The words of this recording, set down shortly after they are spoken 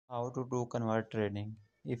How to do convert trading?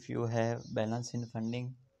 If you have balance in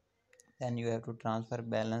funding, then you have to transfer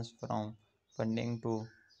balance from funding to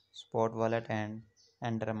spot wallet and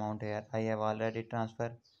enter amount here. I have already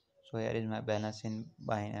transferred, so here is my balance in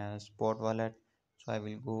spot wallet. So I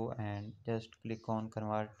will go and just click on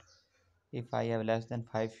convert. If I have less than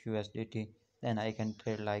 5 USDT, then I can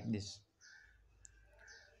trade like this.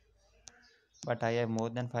 But I have more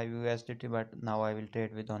than 5 USDT, but now I will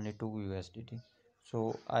trade with only 2 USDT.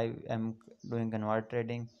 So I am doing convert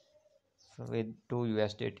trading with 2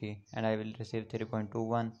 USDT and I will receive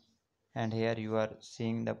 3.21. And here you are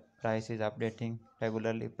seeing the price is updating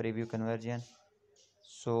regularly, preview conversion.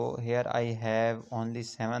 So here I have only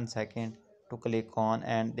 7 seconds to click on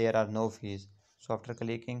and there are no fees. So after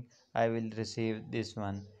clicking I will receive this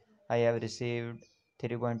one. I have received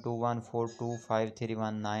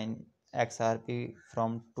 3.21425319 XRP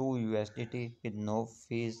from 2 USDT with no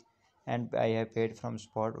fees, and I have paid from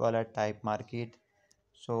spot wallet type market.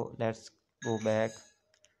 So let's go back.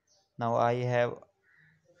 Now I have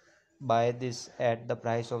buy this at the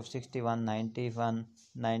price of 61.91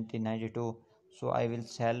 1992, so I will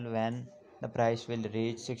sell when the price will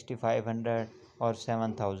reach 6500 or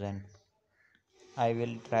 7000. I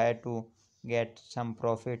will try to get some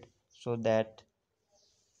profit so that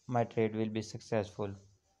my trade will be successful.